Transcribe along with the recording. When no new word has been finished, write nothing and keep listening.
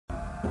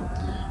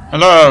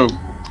Hello,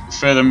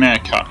 Further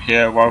Meerkat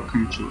here.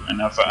 Welcome to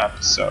another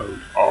episode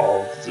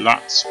of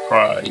Let's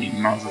Play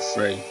Mother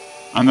 3,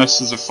 and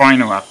this is the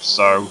final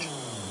episode.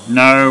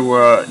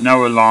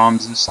 No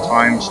alarms this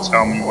time to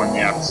tell me when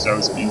the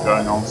episode's been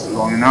going on for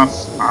long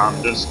enough.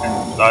 I'm just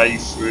going to play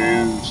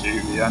through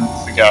to the end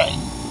of the game.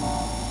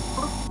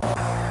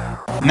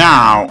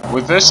 Now,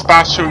 with this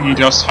battle, you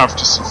just have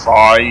to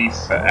survive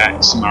for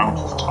X amount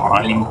of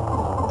time.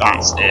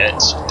 That's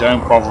it.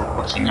 Don't bother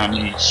putting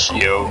any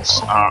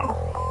shields up,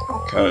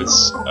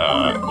 because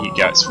he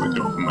gets rid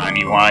of them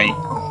anyway.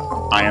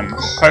 I am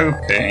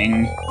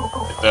hoping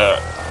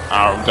that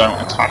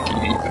don't attack him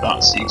either,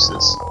 that's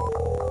useless.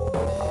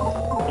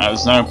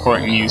 There's no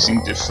point in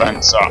using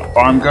defense up,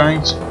 but I'm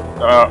going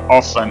to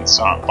offense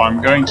up, but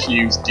I'm going to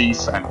use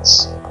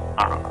defense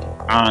up.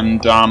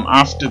 And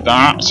after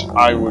that,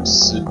 I would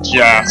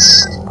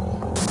suggest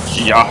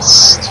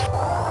just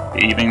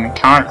healing the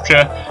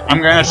character.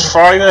 I'm going to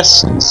try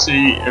this and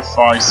see if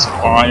I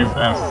survive.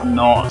 If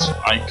not,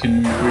 I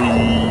can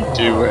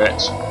redo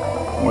it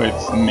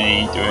with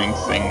me doing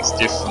things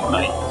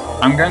differently.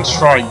 I'm going to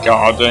try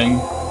guarding,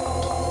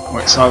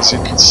 which, as you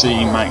can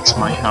see, makes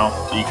my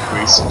health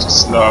decrease at a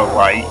slower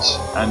rate,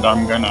 and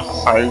I'm going to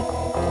hope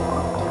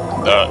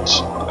that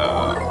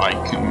I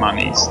can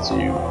manage to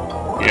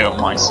heal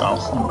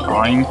myself in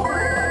time.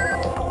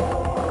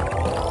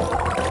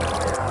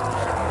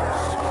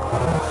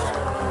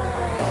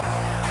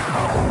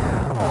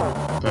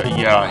 But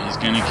yeah, he's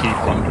going to keep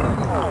on doing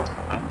that,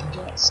 and he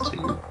gets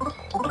 2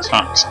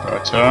 attacks per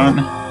turn.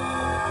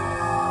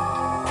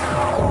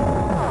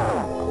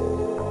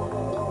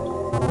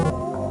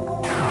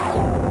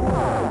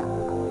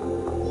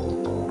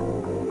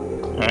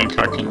 I think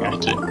I can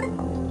let it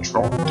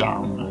drop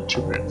down to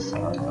it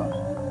further.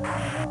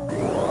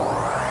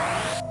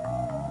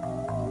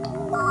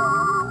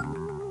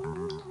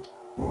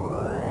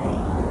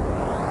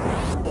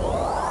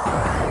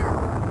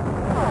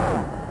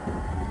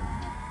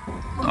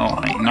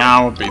 Alright,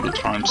 now would be the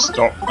time to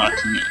stop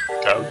letting it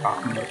go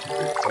down a little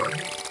bit further.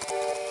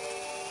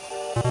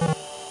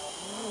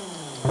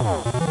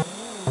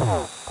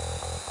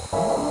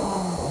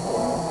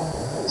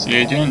 See,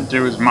 it didn't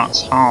do as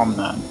much harm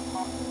then.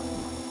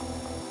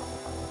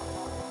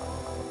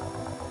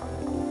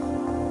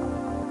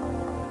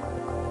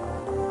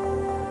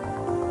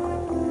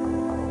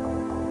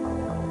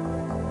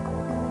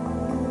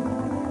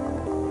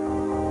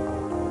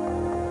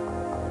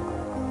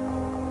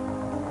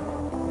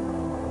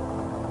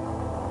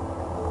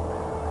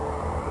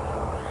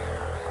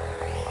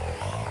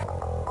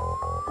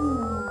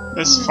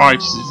 This fight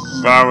is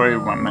very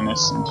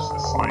reminiscent of the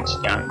fight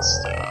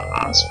against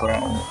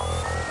Aswell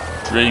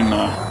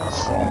Dreamer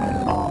from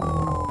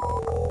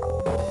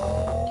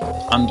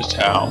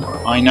Undertale.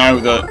 I know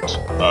that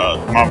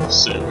the Mother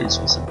series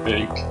was a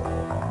big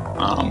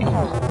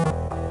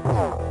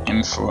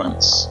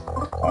influence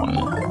on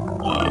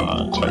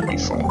Toby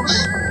Fox,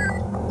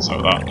 so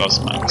that does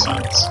make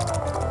sense.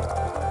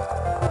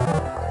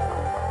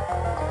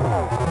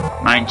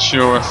 Make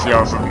sure if you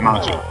have a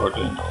magic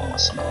pudding or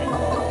something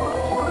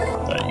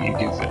that you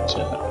give it to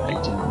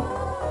Aiden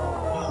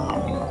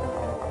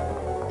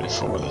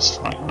before this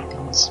fight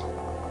happens.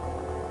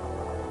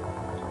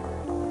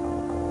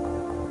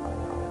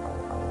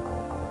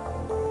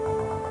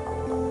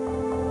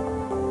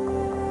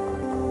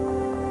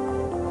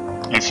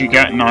 If you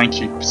get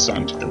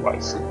 90% of the way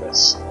through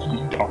this and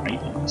you die,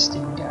 then you're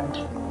still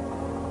dead.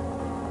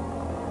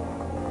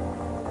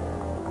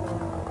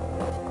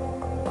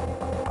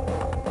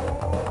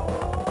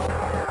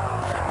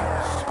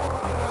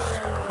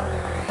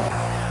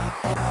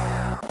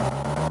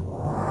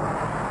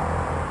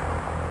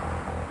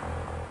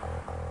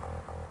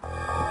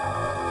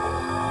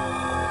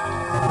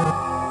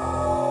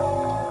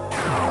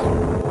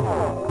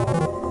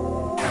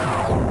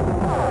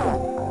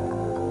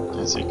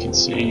 As you can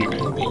see, you're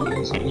going to be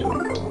using a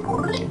lot of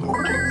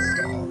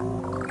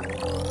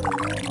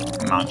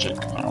magic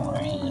power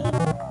here.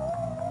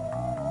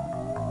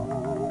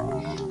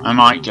 I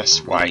might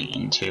just wait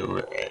until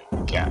it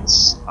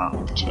gets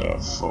up to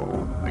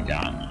full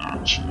again,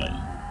 actually.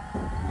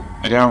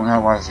 I don't know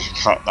whether to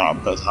cut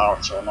that bit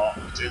out or not,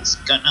 but it's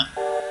gonna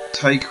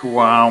take a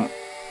while.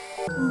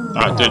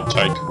 That did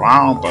take a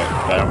while, but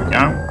there we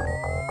go.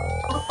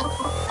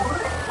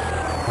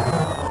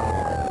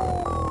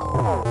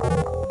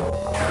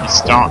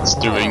 Starts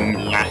doing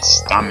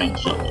less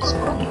damage at this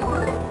point.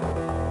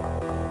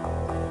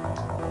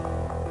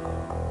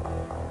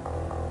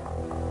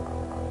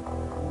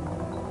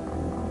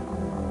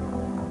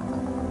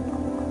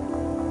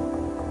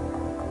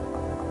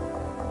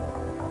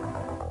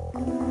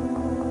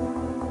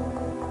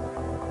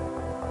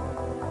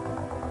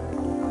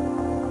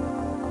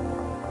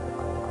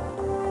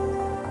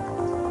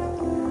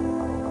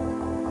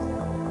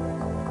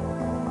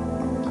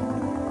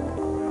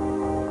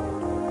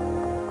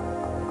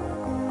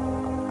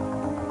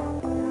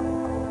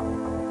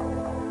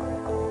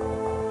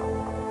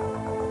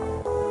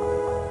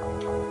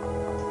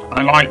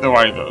 I like the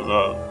way that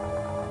the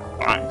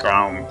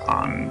background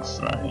pans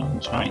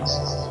changes.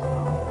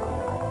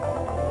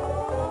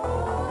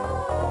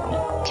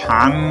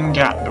 can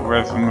get the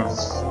rhythm of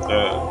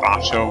the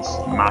battle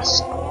from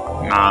masked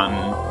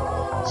man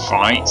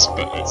fights,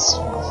 but it's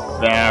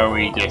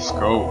very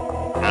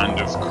difficult.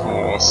 And of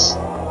course,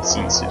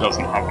 since it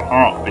doesn't have a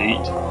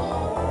heartbeat,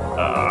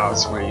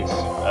 as we've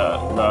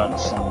learned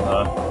from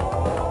the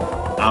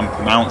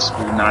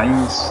unpronounceable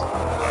names,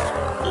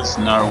 there's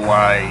no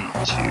way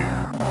to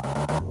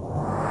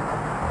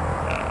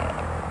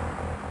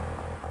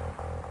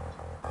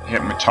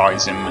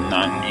hypnotize him and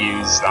then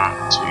use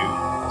that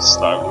to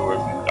slow the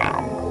rhythm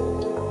down.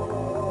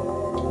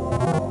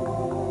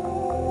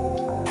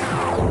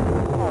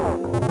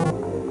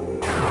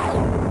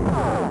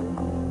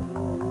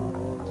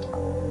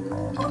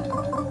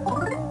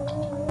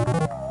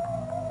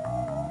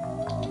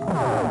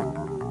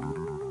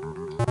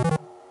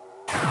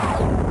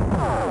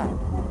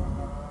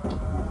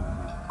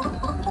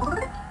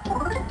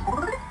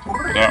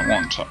 I don't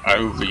want to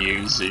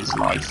overuse these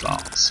life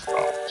arts,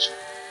 but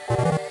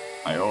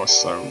I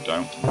also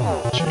don't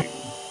want to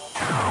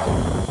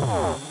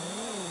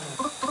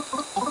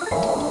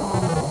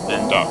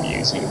end up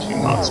using too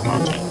much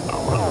magic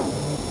power.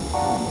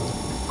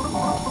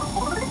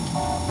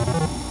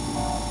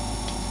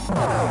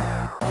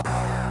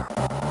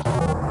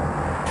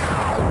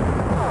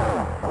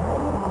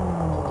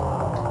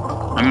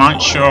 I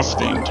might show off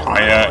the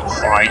entire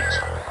fight,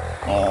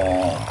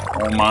 or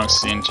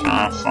almost the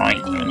entire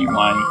fight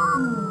anyway,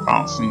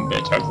 apart from the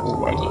bit I've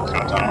already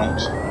cut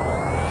out.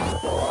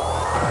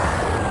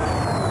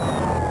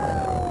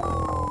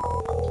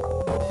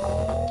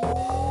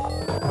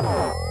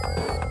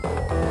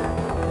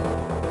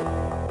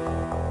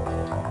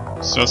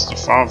 It's just a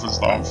father's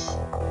love.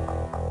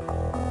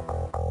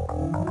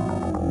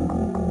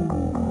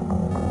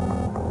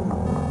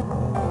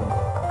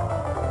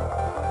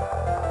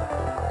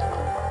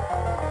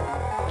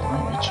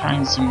 Let me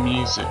change some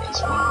music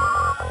as well.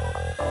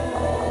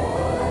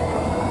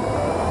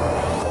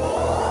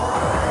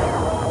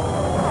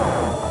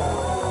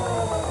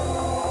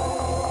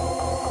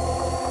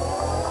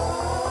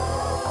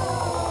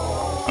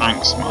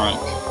 Thanks,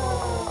 Mike.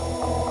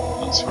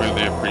 It's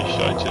really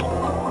appreciated.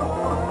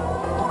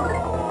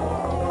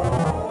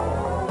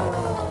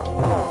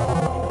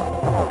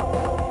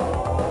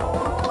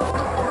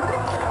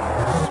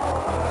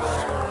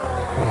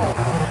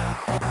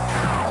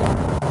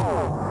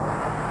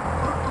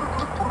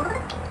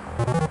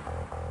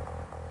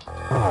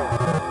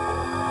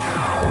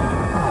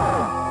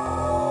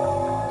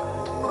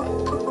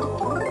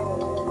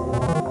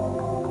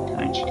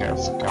 Going to go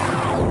for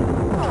Guardian.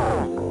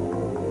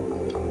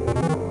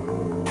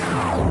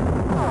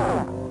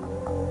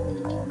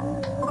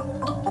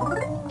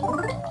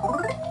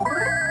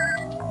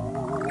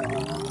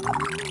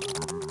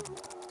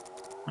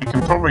 I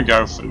can probably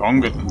go for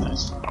longer than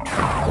this without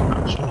Guardian,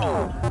 actually.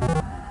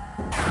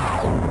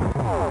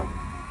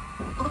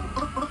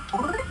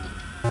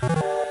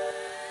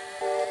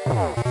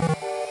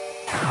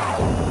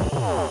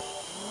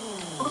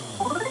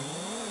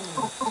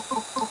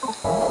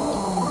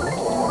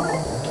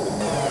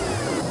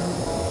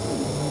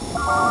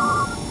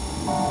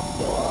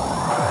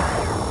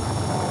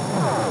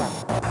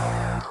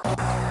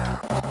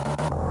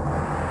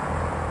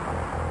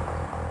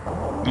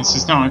 This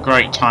is not a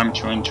great time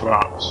to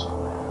interrupt.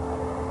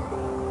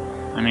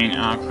 I mean,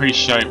 I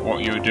appreciate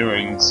what you're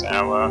doing,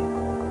 Sarah,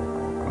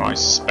 who I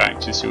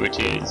suspect is who it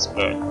is,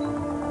 but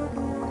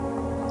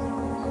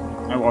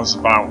I was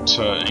about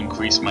to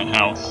increase my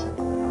health.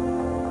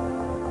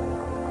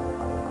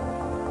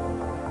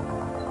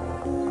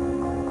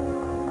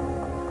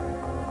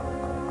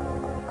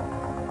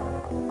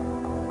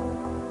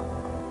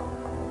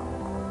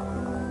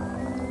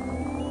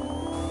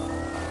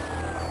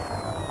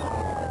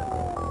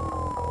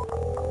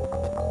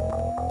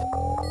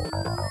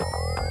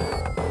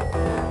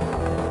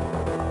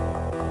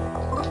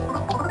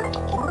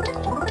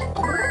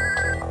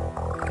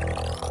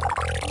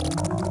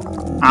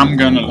 I'm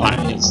gonna let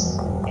his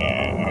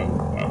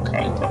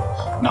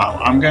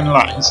I'm gonna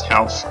let his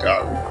health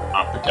go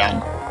up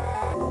again.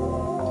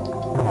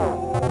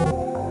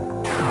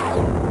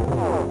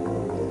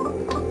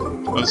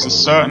 There's a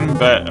certain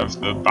bit of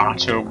the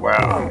battle where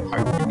I'm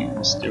hoping it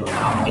will still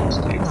allow me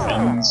to do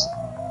things,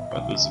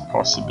 but there's a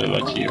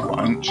possibility it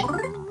won't.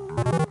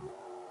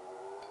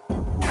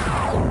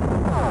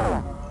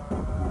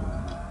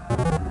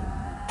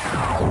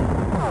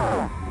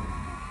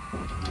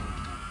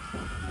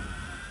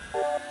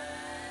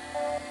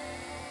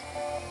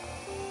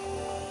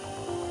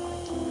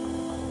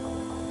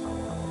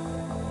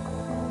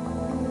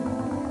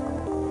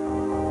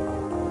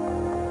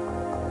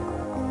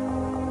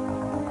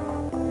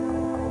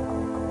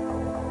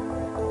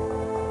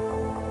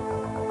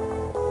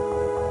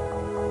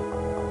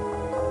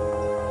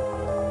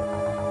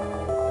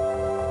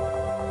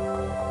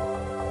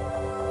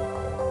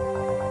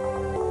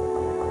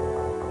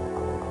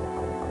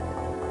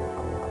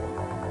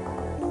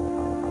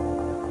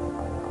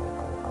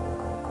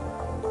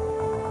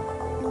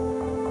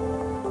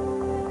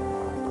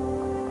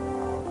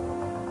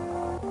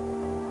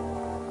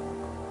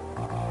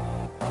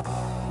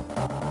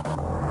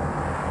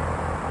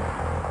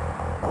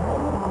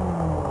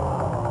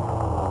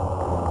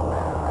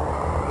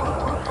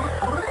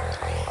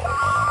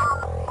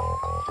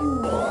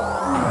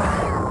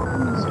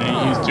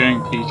 doing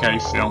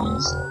PK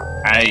Films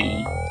A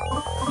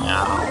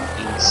now,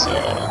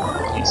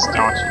 he's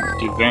starting to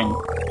give in.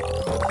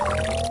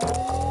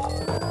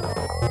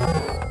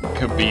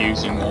 Could be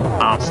using more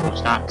powerful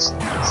attacks than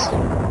this.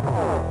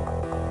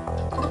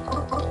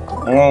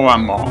 Or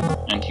I'm wrong,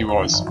 and he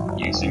was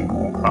using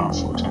more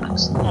powerful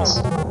attacks than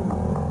this.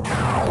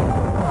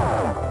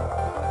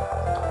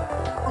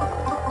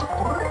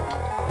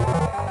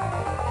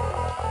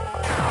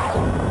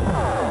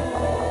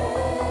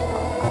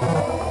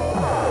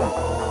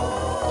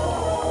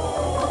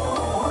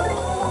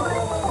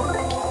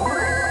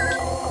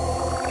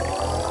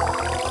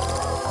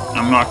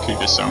 I'm lucky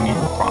this only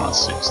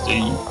requires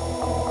 16.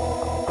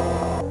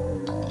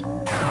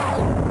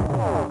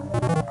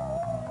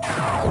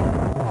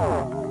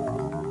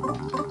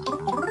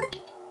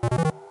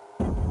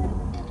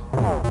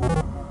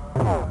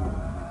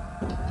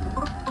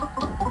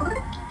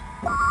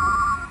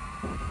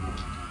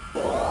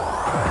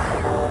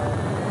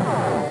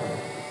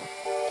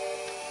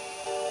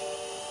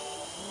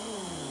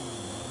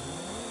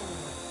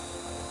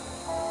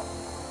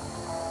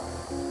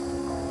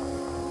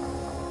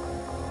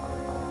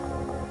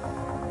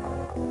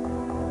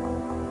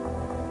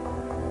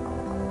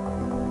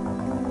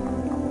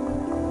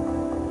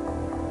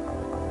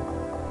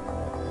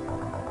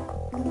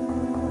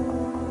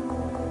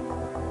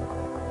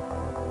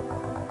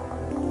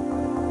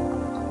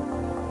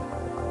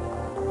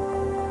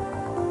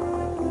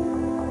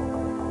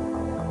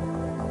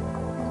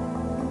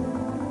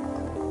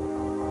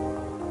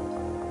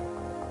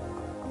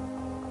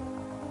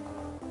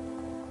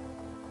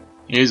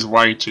 He is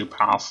way too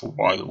powerful,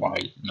 by the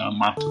way, no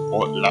matter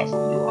what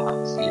level you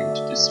are for you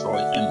to destroy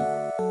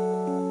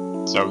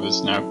him. So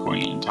there's no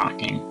point in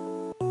attacking.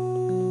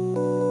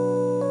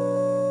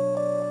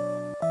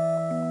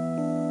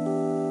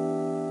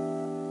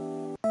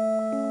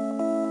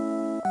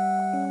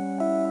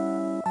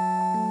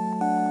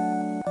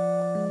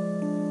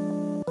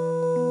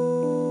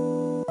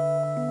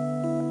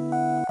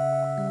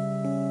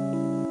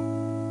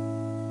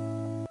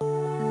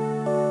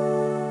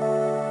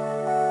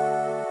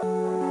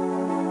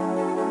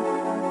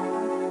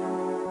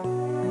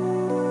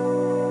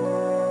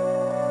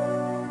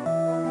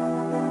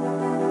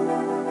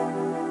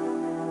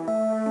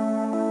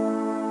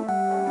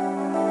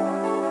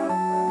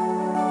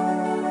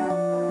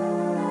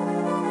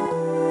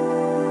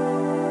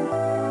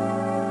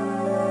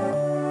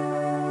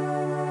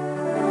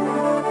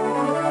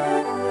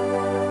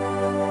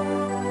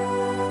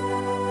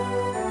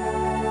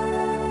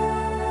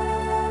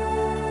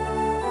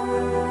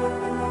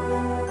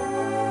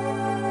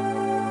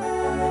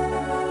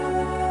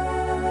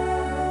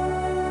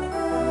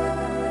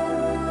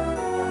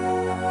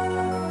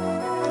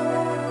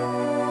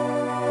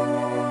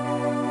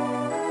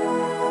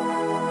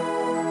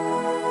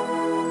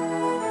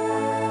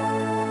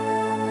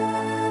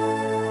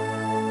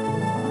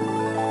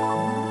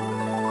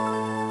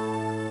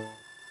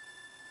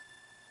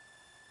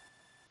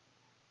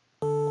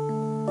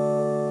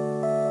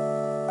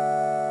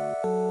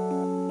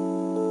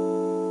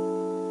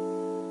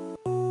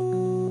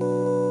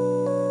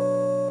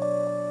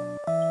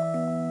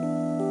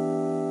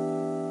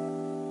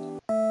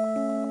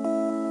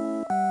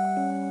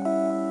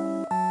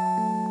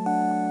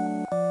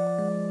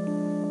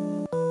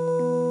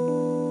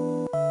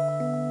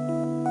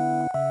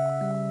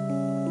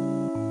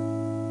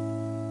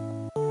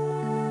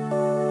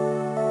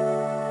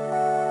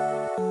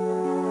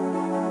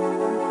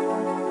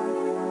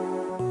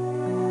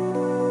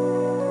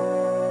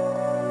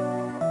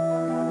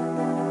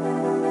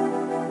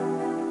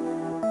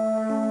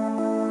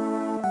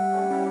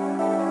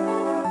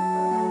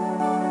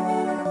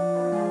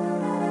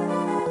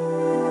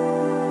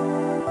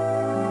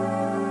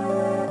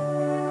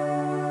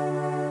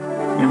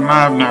 You may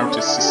have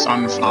noticed the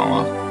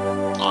sunflower,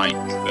 like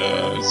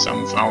the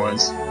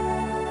sunflowers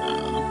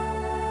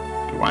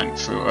he went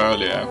through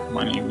earlier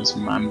when he was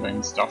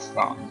remembering stuff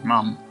about his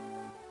mum.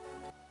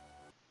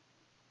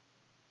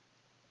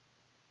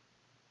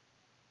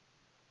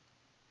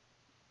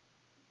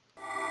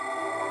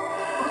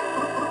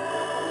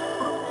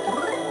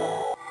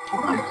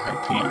 I'm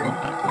hoping it will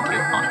let me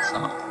give life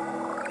up.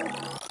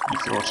 I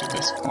thought at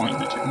this point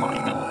that it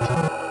might not.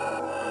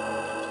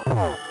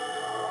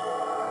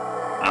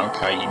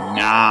 Okay,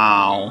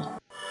 now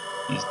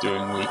he's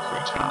doing weaker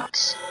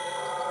attacks.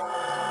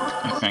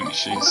 I think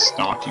she's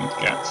starting to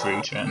get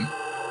through to him.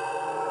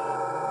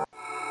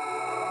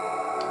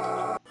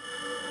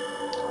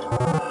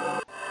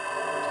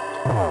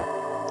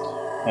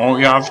 All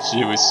you have to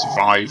do is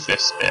survive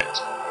this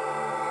bit.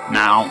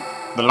 Now,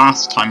 the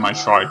last time I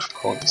tried to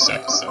record this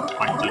episode,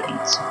 I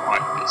didn't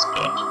survive this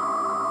bit.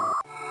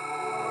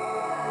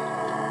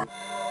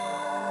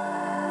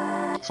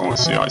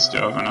 Fortunately, I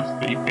still have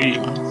enough BP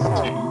left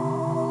to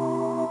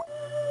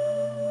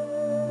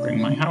bring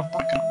my health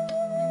back up.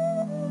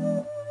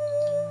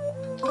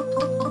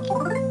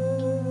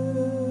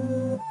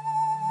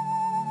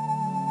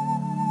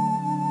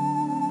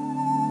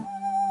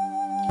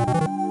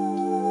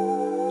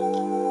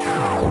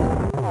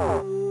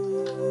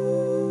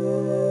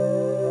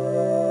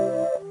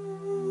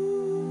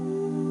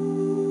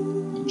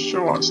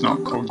 sure it's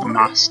not called The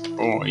Masked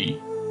Boy.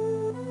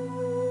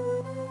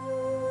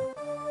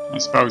 I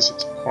suppose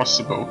it's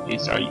possible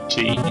he's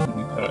 18,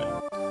 but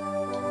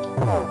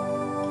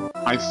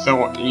I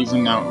thought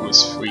even though it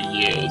was 3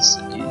 years,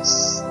 he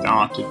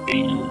started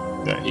being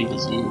that he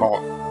was a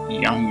lot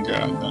younger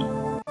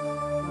than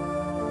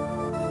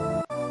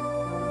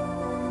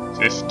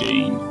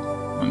 15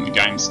 when the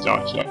game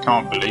started. I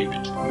can't believe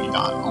it took me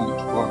that long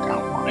to work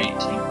out what 18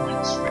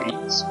 minus 3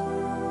 is.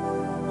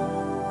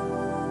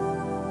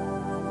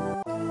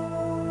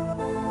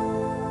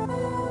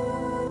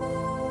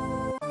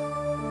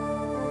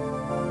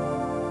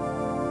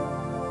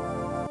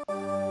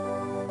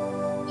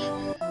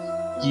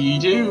 You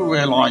do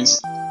realise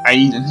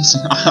Aiden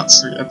isn't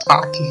actually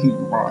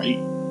attacking, right?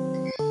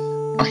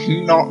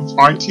 I'm not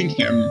fighting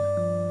him.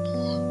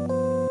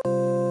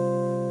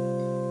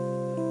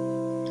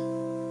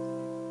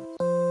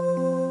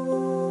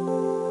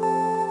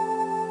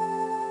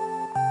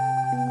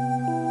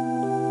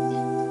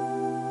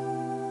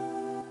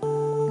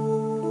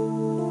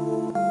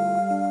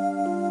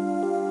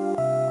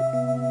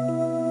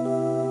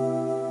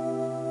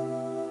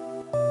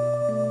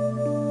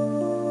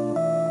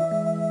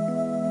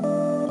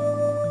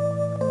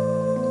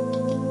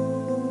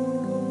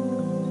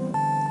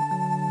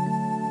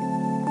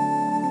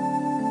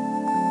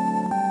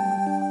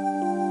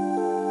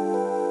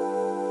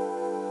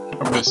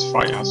 This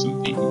fight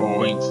hasn't been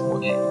boring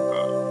for you,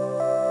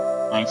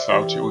 but I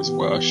felt it was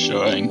worth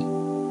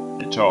showing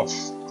it off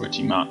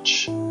pretty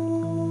much.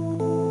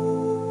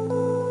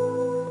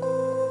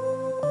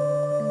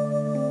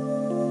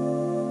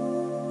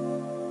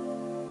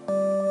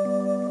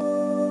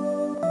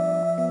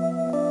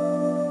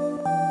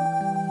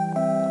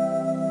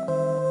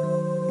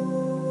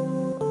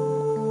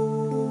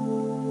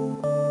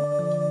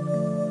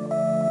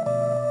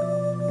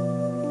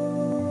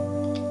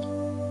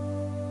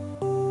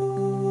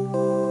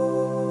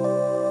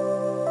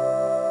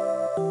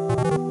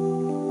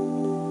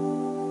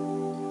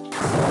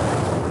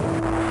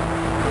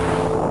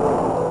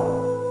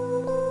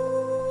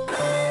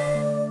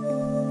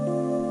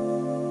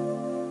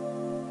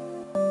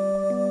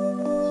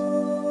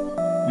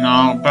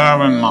 Now,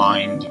 bear in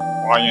mind,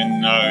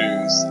 Ryan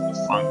knows that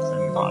the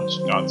Franklin badge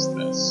does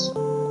this.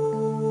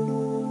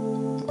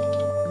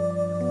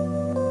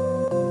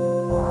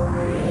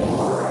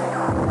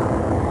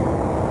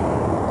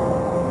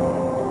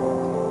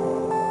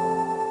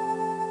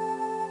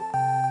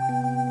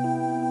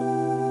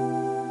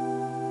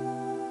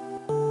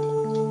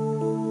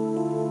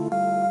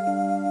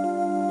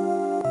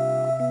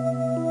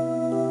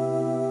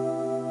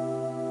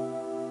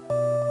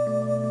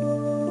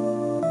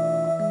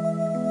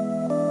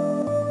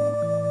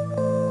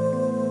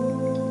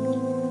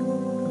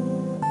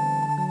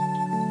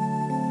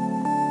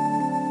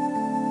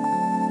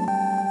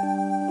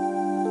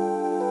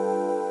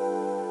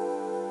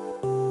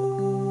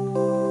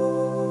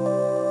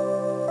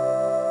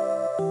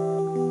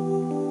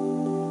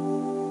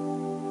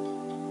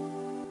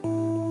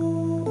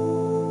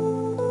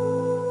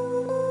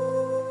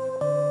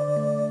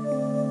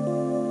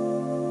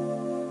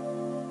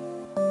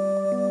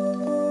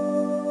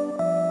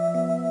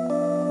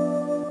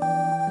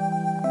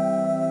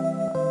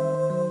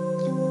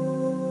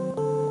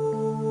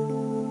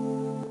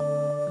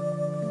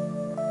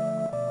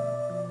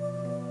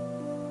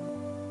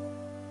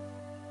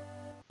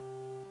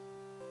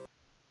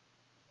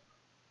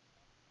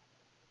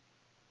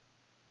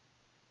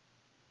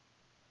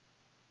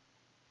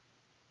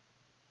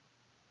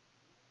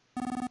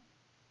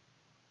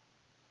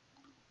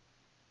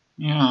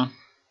 Yeah,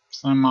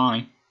 so am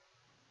I.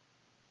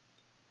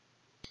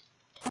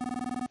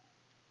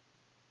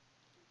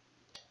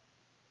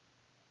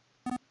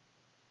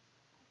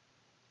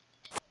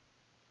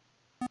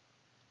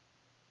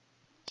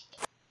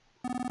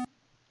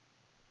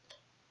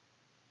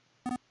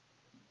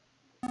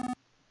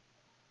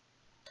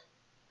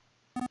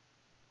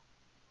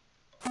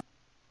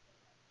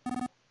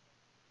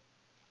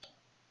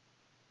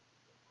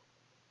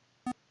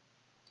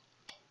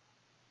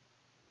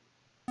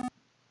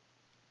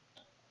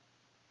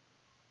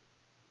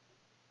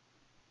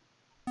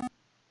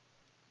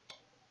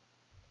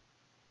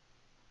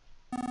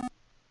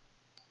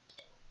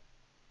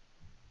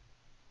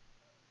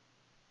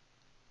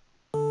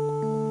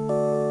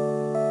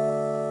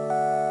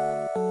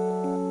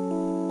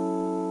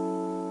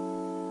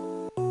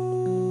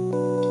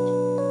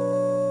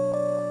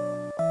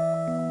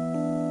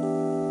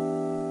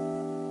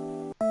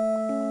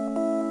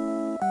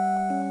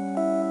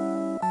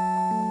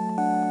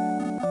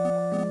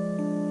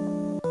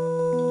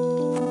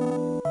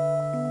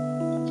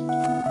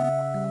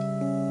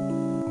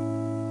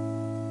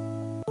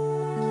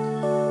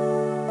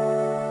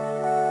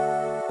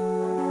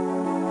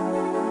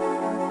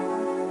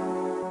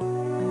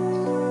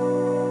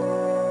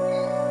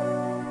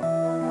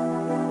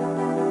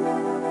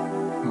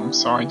 I'm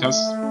sorry,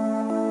 just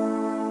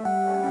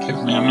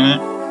give me a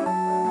minute.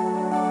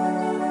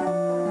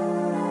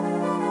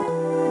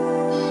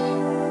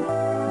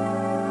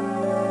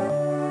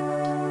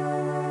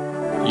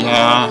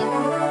 Yeah.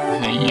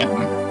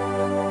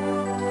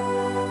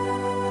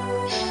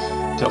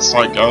 just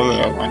like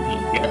earlier when he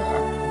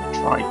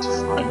tried to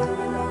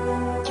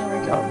find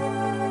Jericho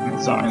in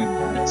his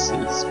own. This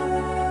is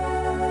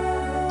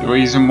the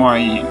reason why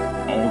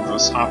all of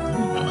this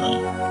happened,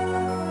 really.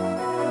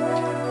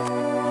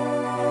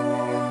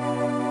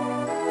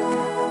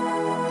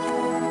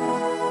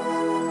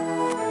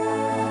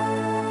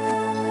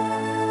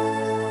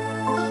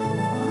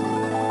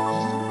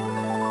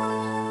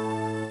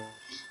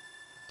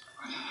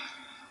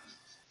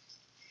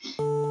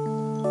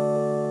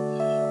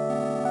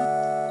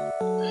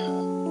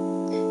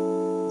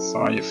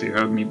 Sorry if you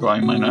heard me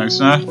blowing my nose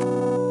there.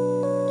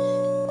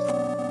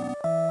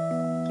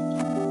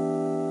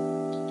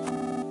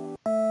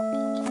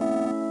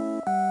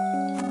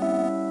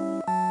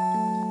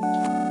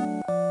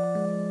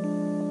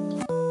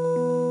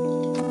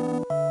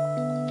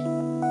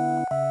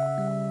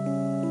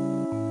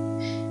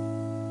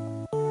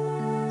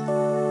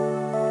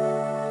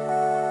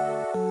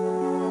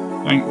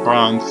 I think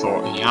Brown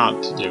thought he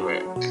had to do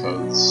it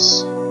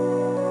because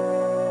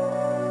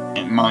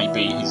it might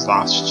be his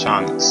last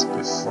chance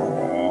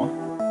before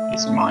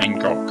his mind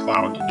got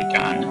clouded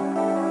again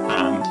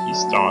and he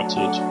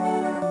started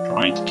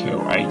trying to kill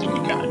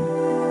Aiden again.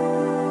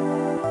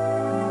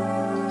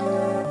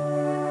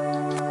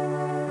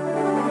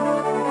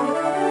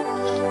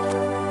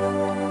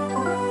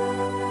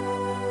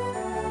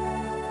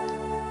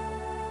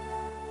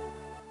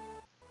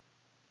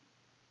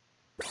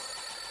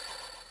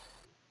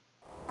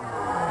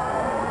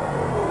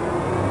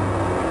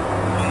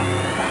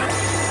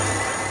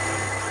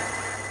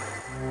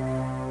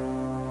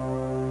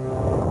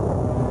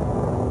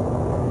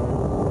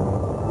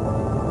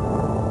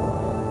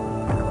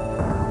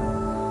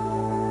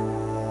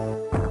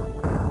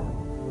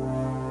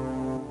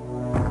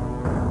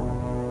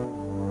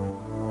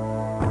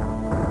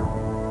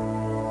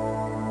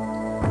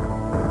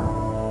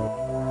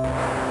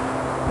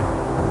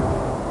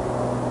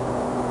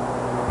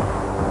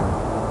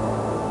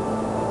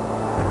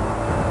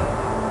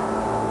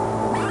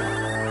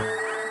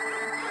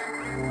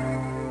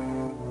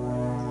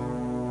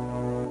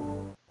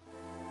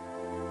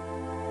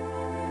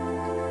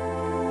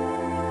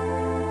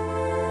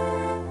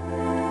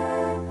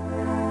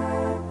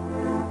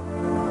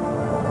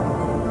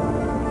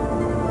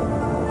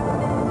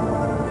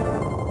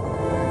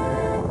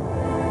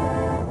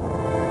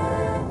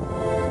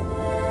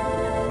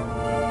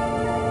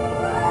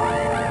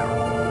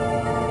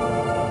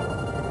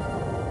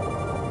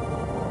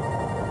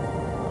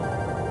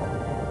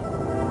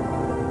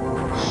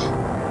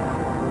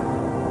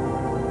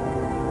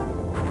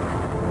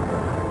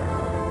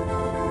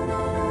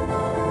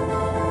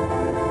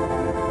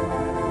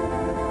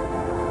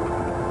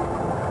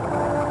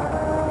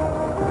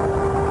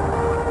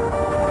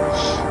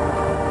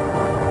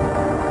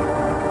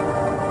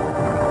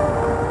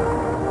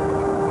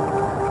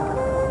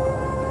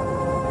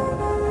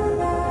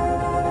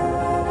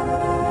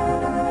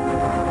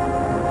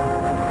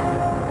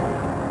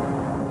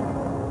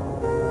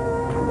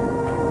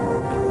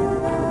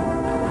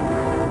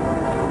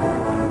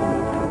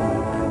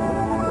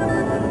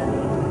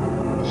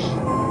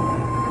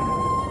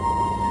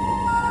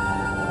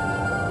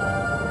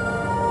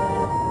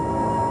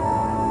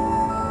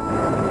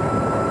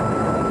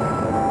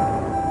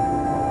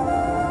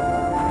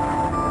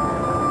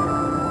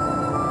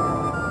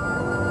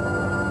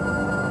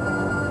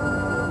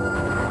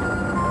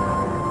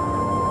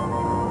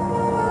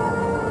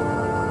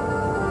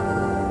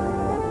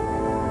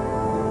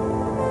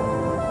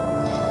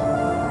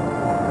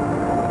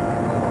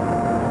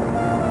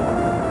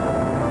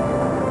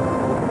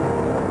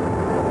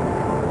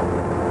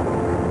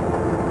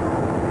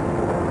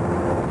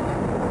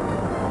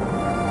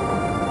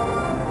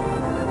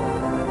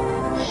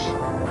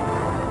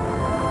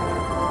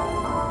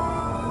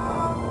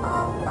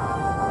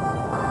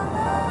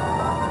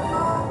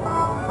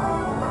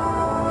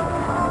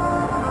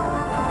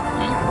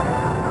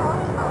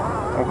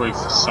 Probably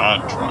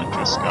Facade trying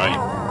to escape,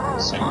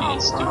 assuming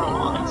he's still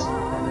alive.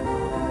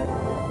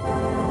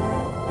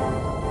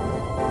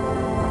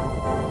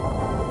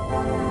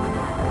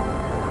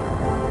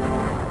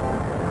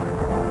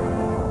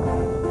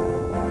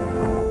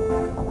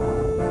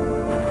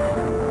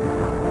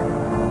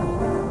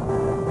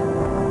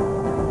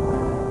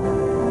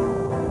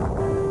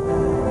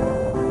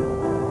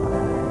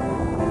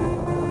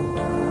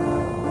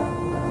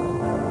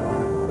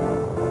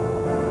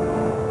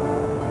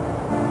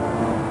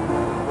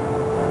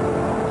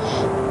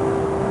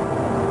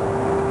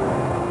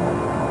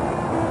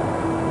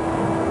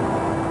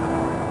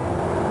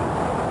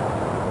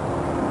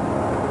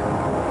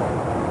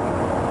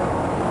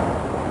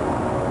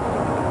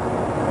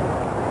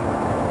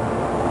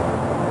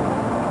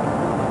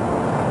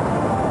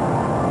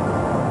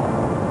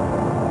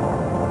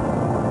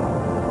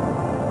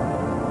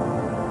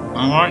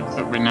 I like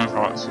that we never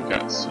actually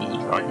get to see the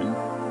dragon,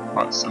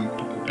 like some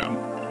people don't.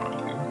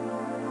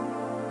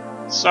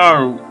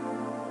 So,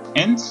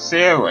 in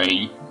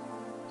theory,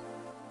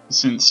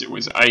 since it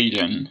was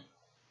Aiden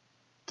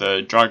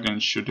the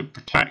dragon should have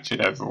protected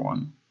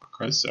everyone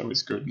because there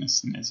was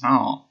goodness in his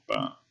heart,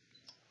 but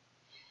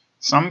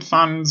some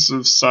fans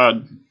have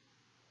said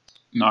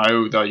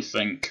no, they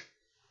think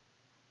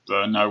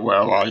the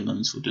Noel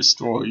Islands were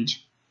destroyed.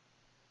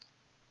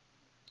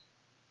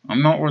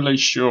 I'm not really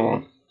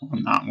sure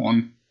on that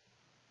one.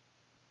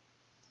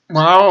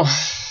 Well,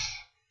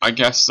 I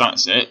guess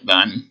that's it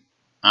then.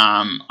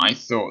 I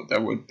thought there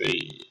would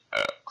be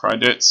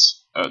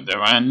credits at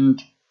their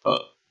end,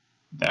 but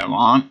there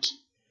aren't.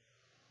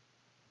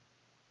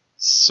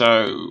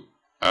 So,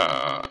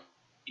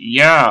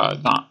 yeah,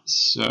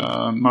 that's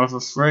Mother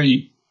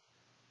 3.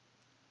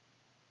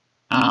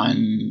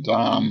 And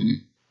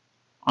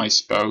I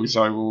suppose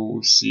I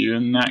will see you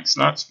in the next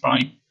Let's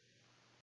Play.